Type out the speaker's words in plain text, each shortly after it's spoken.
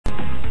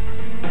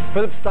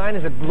Philips Stein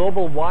is a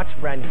global watch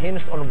brand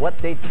hinged on what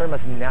they term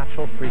as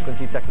natural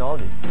frequency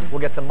technology.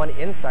 We'll get some money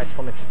insights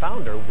from its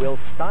founder, Will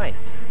Stein.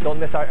 Don't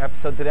miss our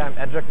episode today. I'm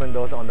Edric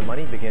Mendoza on The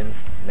Money begins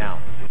now.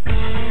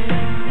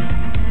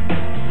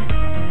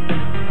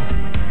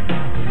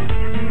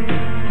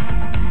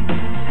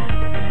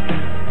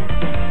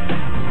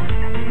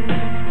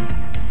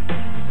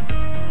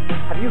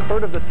 Have you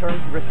heard of the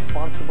term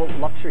responsible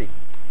luxury?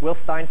 Will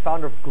Stein,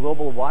 founder of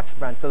global watch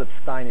brand Philips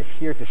Stein, is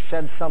here to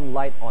shed some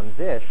light on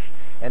this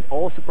and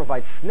also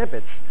provide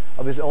snippets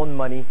of his own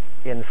money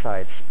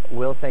insights.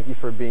 Will, thank you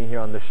for being here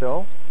on the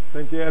show.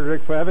 Thank you,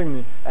 Edric, for having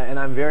me. And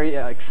I'm very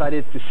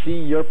excited to see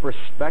your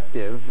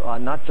perspective,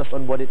 not just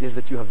on what it is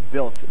that you have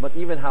built, but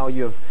even how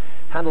you have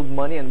handled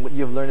money and what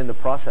you've learned in the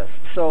process.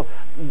 So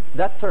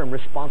that term,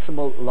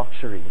 responsible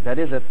luxury, that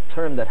is a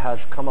term that has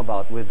come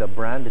about with the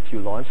brand that you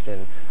launched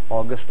in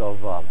August of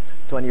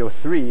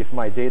 2003, if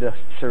my data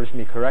serves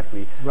me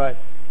correctly. Right.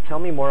 Tell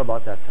me more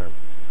about that term.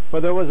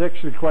 Well, that was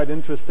actually quite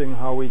interesting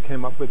how we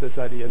came up with this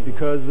idea,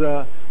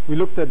 because we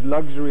looked at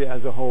luxury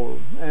as a whole.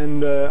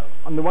 And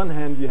on the one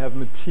hand, you have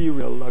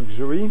material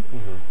luxury,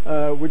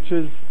 which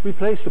is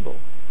replaceable.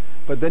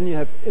 But then you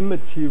have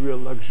immaterial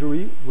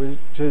luxury, which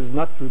is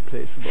not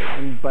replaceable.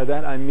 And by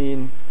that I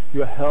mean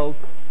your health,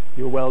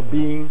 your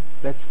well-being,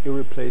 that's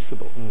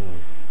irreplaceable.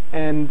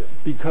 And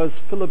because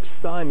Philips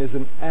Stein is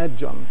an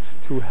adjunct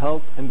to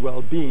health and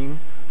well-being,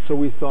 so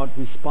we thought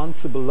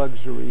responsible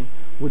luxury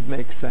would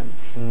make sense.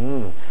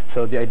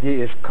 So the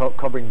idea is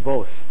covering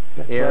both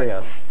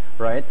areas,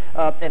 right?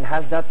 And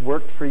has that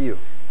worked for you?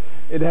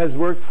 It has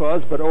worked for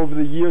us, but over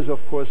the years, of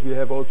course, we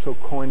have also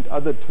coined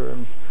other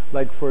terms,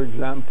 like, for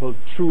example,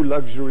 true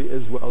luxury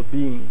is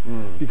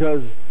well-being.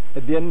 Because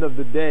at the end of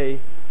the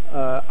day,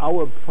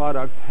 our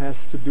product has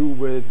to do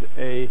with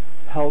a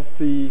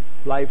healthy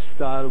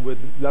lifestyle, with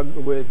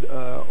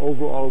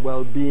overall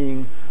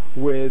well-being,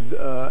 with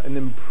an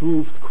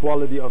improved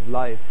quality of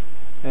life.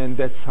 And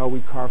that's how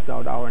we carved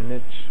out our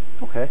niche.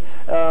 Okay.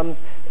 And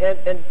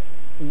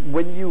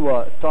when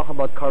you talk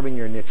about carving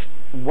your niche,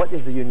 what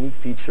is the unique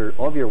feature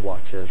of your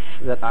watches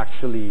that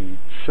actually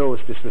shows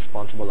this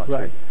responsible luxury?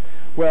 Right.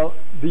 Well,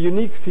 the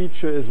unique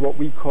feature is what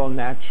we call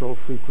natural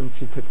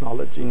frequency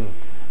technology.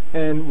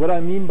 And what I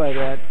mean by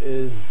that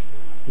is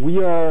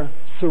we are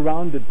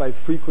surrounded by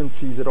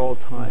frequencies at all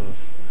times.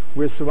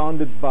 We're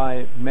surrounded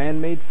by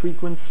man-made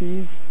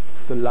frequencies,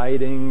 the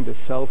lighting, the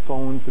cell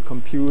phones, the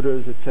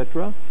computers,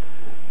 etc.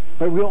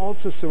 But we're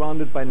also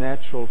surrounded by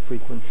natural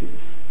frequencies.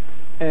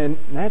 And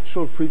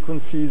natural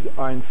frequencies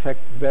are in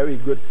fact very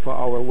good for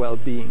our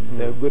well-being.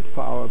 They're good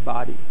for our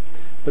body.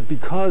 But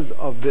because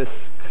of this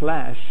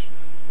clash,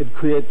 it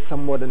creates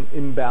somewhat an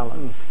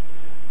imbalance.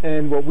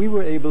 And what we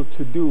were able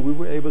to do, we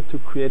were able to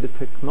create a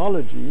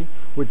technology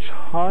which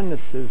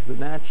harnesses the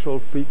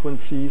natural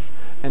frequencies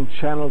and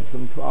channels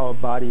them to our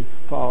body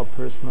for our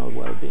personal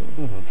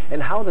well-being.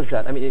 And how does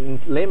that, I mean,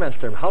 in layman's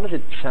term, how does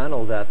it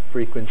channel that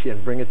frequency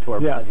and bring it to our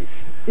bodies?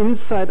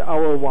 Inside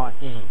our watch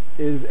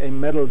is a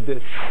metal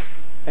disc,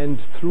 and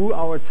through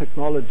our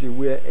technology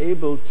we are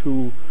able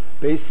to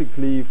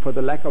basically, for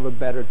the lack of a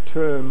better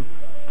term,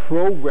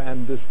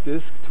 program this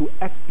disc to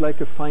act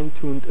like a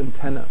fine-tuned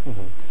antenna.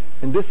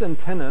 And this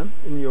antenna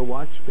in your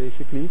watch,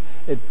 basically,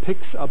 it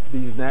picks up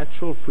these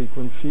natural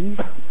frequencies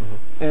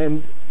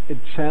and it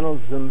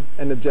channels them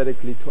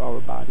energetically to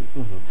our body.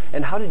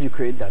 And how did you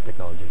create that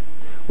technology?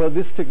 Well,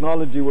 this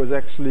technology was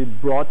actually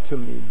brought to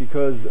me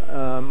because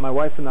my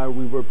wife and I,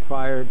 we were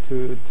prior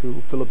to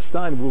Philips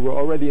Stein, we were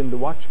already in the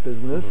watch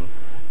business,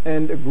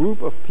 and a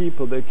group of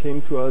people, they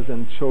came to us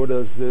and showed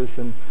us this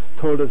and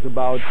told us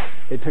about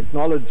a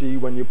technology.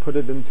 When you put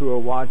it into a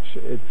watch,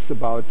 it's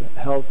about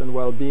health and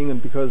well-being.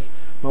 And because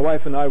my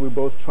wife and I, we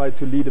both tried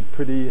to lead a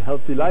pretty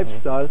healthy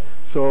lifestyle,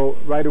 so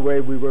right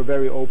away we were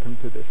very open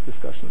to this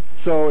discussion.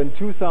 So in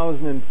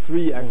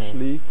 2003,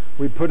 actually,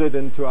 we put it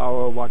into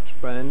our watch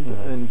brand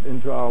and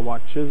into our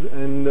watches,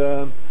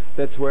 and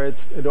that's where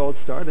it all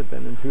started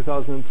then, in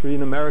 2003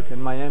 in America,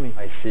 in Miami.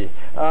 I see.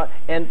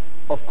 And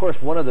of course,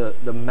 one of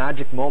the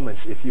magic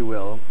moments, if you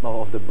will,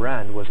 of the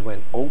brand was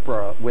when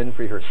Oprah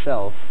Winfrey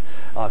herself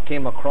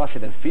came across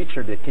it and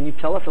featured it. Can you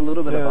tell us a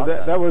little bit about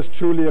that? That was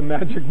truly a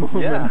magic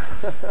moment.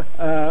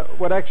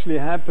 What actually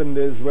happened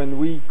is when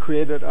we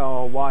created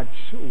our watch,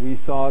 we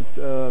thought,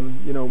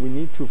 you know, we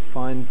need to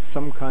find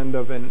some kind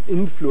of an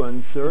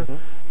influencer,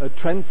 a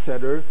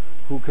trendsetter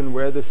who can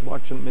wear this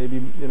watch and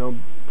maybe, you know,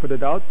 put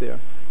it out there.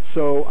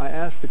 So I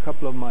asked a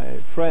couple of my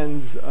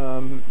friends,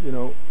 you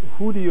know,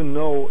 who do you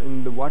know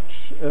in the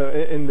watch,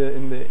 in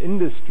the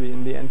industry,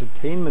 in the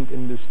entertainment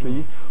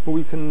industry, who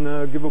we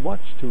can give a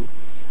watch to?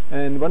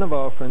 And one of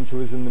our friends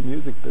who is in the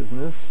music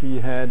business, he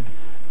had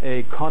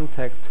a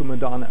contact to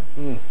Madonna.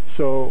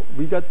 So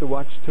we got the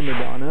watch to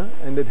Madonna,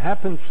 and it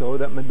happened so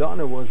that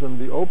Madonna was on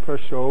the Oprah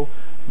show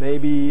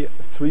maybe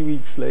 3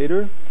 weeks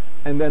later,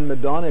 and then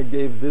Madonna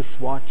gave this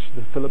watch,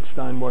 the Philips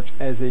Stein watch,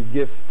 as a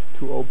gift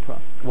to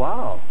Oprah.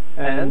 Wow.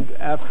 And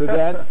after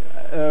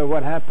that,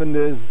 what happened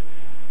is,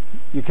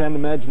 you can't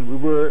imagine, we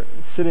were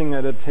sitting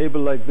at a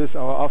table like this.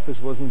 Our office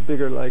wasn't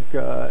bigger, like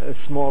a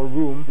small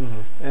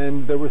room,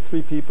 and there were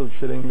 3 people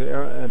sitting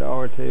there at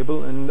our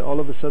table, and all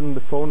of a sudden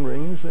the phone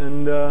rings,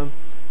 and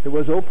there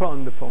was Oprah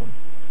on the phone.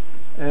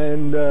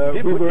 And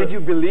did you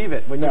believe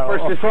it when you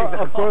first received the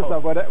call? Of course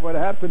not. What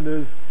happened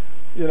is,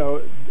 you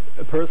know,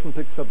 a person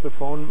picks up the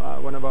phone,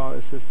 one of our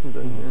assistants,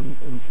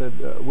 and said,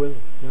 Will,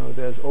 you know,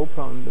 there's Oprah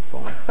on the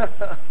phone.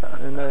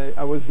 And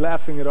I was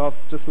laughing it off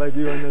just like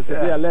you, and I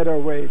said, yeah, let her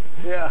wait.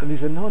 Yeah. And he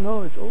said,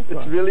 no, it's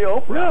Oprah. It's really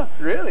Oprah?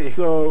 Yeah. Really?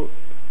 So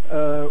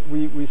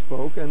we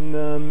spoke,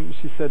 and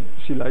she said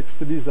she likes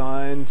the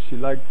design, she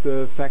liked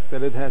the fact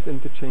that it has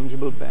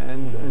interchangeable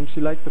bands, and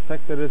she liked the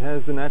fact that it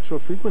has the natural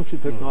frequency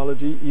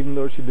technology, even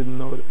though she didn't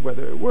know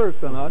whether it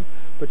worked or not.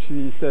 But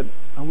she said,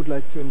 I would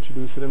like to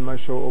introduce it in my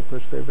show,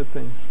 Oprah's Favorite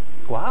Things.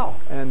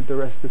 Wow. And the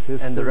rest is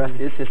history. And the rest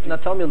is history. Now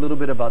tell me a little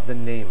bit about the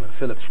name,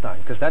 Philip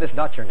Stein, because that is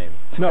not your name.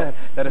 No.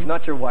 That is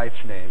not your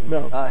wife's name.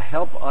 No.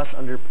 Help us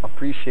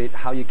appreciate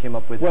how you came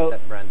up with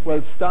that brand name.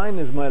 Well, Stein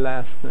is my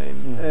last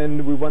name,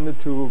 and we wanted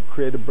to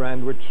create a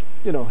brand which,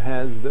 you know,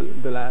 has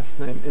the last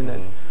name in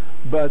it.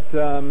 But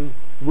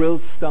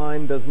Will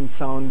Stein doesn't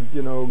sound,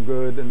 you know,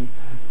 good, and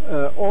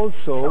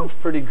also sounds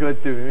pretty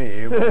good to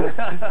me.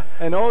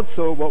 And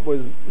also, what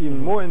was even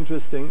more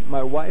interesting,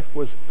 my wife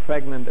was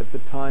pregnant at the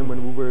time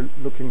when we were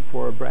looking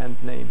for a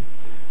brand name,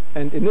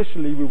 and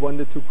initially we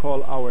wanted to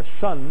call our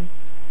son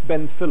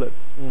Ben Philip,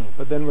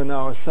 but then when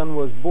our son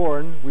was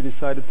born, we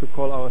decided to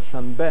call our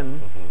son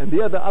Ben, and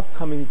the other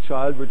upcoming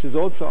child, which is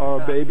also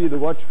our baby, the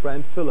watch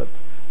brand Philip.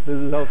 This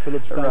is how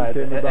Philip Stein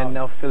came about. And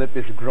now Philip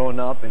is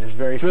grown up and is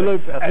very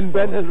successful. And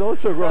Ben has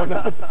also grown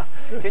up.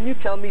 Can you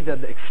tell me the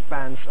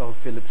expanse of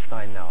Philip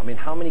Stein now? I mean,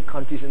 how many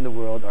countries in the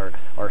world are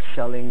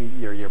selling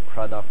your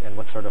product, and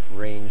what sort of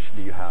range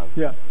do you have?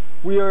 Yeah,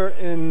 we are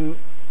in,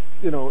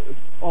 you know,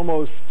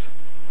 almost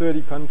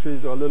 30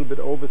 countries, or a little bit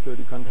over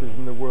 30 countries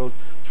in the world.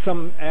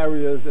 Some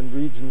areas and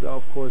regions are,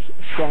 of course,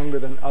 stronger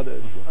than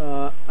others.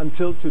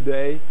 Until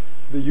today,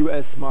 the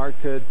US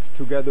market,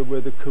 together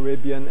with the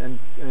Caribbean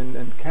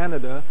and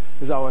Canada,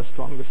 is our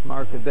strongest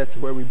market. That's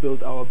where we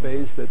build our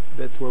base,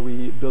 that's where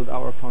we build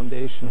our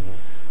foundation.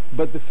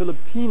 But the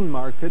Philippine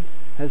market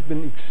has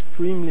been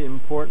extremely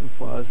important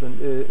for us,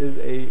 and is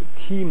a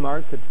key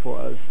market for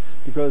us,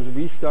 because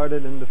we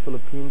started in the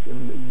Philippines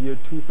in the year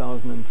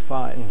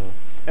 2005.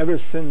 Ever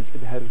since,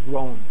 it has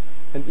grown.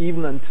 And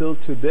even until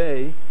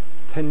today,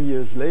 10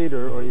 years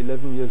later or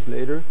 11 years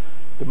later,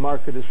 the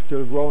market is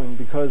still growing,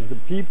 because the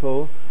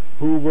people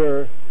who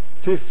were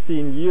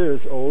 15 years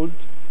old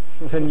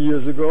 10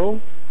 years ago,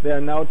 they are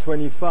now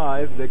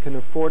 25, they can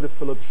afford a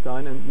Philip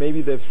Stein, and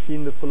maybe they've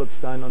seen the Philip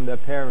Stein on their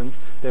parents,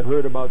 they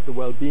heard about the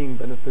well-being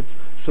benefits,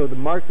 so the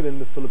market in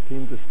the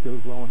Philippines is still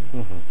growing.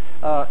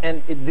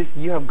 And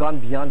you have gone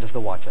beyond just the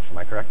watches, am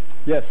I correct?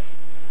 Yes.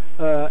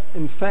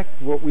 In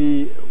fact, what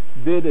we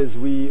did is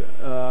we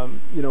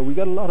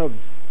got a lot of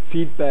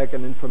feedback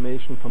and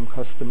information from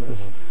customers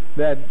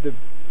that the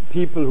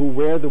people who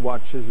wear the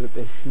watches, that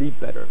they sleep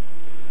better.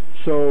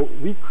 So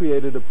we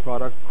created a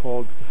product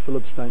called the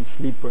Philip Stein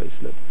Sleep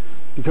Bracelet,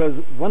 because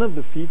one of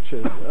the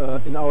features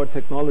in our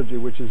technology,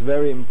 which is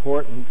very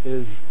important,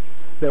 is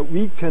that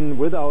we can,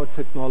 with our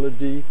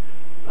technology,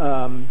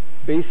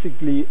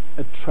 basically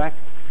attract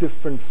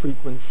different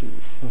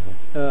frequencies.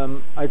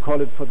 I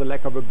call it, for the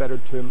lack of a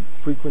better term,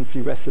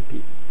 frequency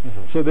recipe.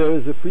 So there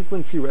is a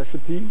frequency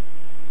recipe,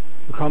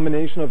 a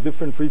combination of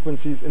different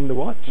frequencies in the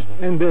watch,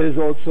 and there is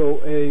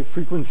also a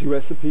frequency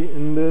recipe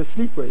in the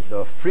sleep bracelet.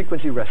 The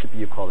frequency recipe,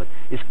 you call it,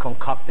 is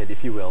concocted, if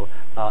you will,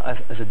 as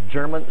a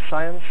German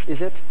science, is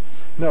it?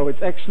 No,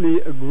 it's actually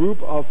a group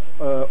of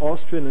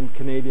Austrian and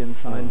Canadian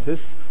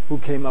scientists who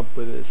came up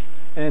with this.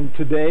 And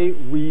today,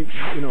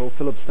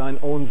 Philip Stein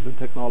owns the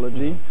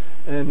technology,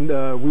 and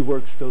we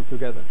work still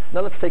together.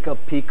 Now let's take a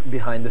peek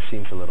behind the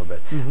scenes a little bit.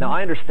 Now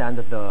I understand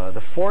that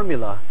the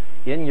formula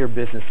in your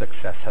business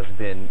success has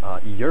been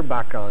your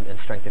background and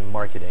strength in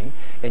marketing,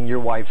 and your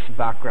wife's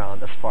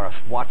background as far as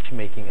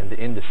watchmaking in the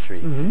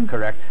industry,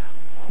 correct?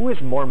 Who is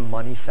more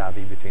money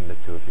savvy between the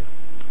two of you?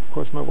 Of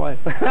course, my wife.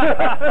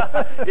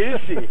 Is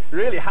she?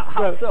 Really?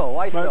 How so?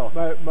 Why so?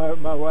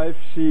 My wife,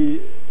 she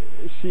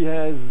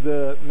has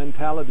the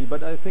mentality,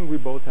 but I think we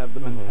both have the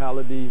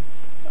mentality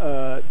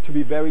to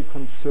be very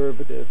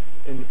conservative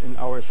in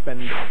our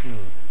spending.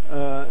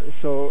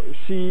 So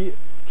she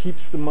keeps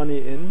the money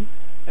in,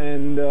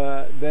 and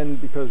then,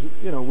 because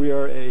we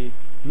are a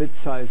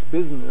mid-sized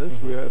business,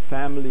 we are a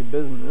family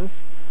business,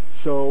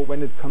 so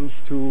when it comes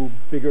to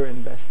bigger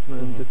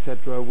investments,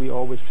 etc., we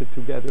always sit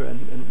together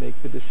and make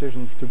the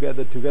decisions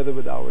together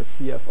with our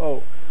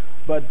CFO.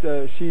 But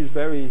she's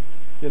very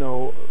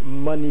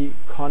money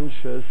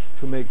conscious,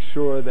 to make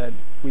sure that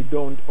we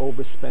don't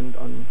overspend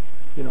on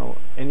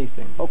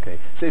anything. Okay,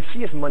 so if she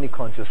is money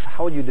conscious,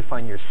 how would you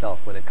define yourself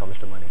when it comes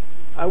to money?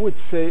 I would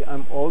say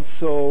I'm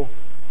also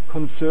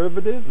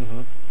conservative,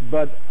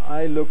 but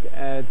I look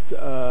at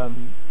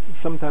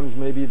sometimes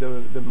maybe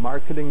the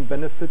marketing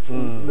benefits a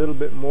little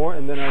bit more,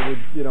 and then I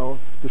would, you know,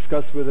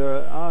 discuss with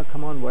her,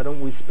 come on, why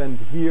don't we spend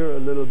here a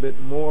little bit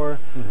more?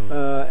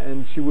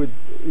 And she would,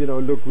 you know,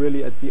 look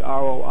really at the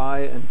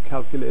ROI and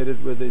calculate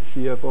it with the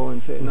CFO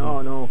and say,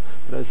 no.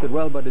 But I said,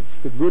 well, but it's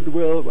the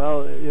goodwill.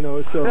 Well, you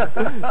know, so.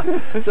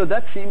 So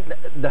that seems,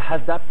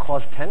 has that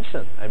caused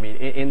tension? I mean,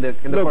 in the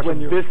course of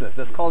business,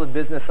 let's call it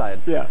business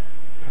side. Yeah.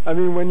 I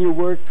mean, when you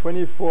work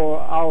 24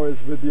 hours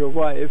with your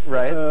wife,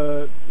 right.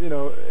 You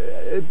know,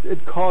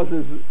 it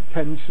causes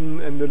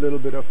tension and a little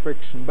bit of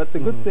friction. But the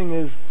good thing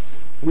is,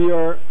 we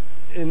are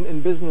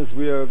in business.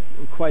 We are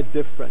quite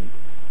different,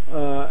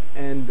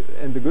 and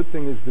the good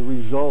thing is the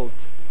result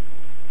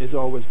is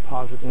always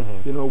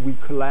positive. You know, we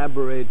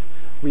collaborate.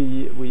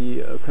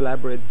 We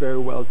collaborate very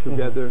well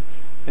together.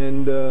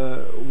 And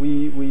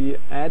we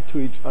add to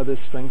each other's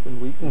strengths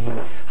and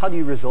weaknesses. How do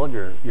you resolve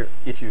your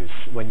issues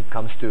when it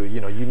comes to,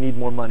 you know, you need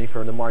more money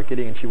for the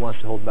marketing and she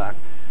wants to hold back?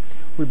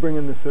 We bring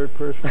in the third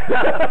person.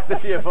 The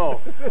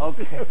CFO.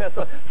 Okay.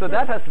 So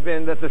that has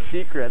been the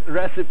secret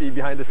recipe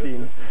behind the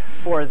scenes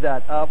for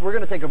that. We're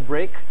going to take a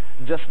break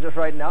just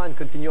right now and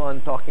continue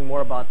on talking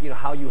more about, you know,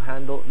 how you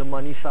handle the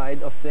money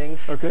side of things.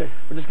 Okay.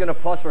 We're just going to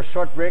pause for a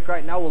short break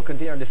right now. We'll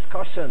continue our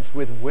discussions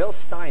with Will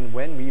Stein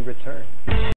when we return.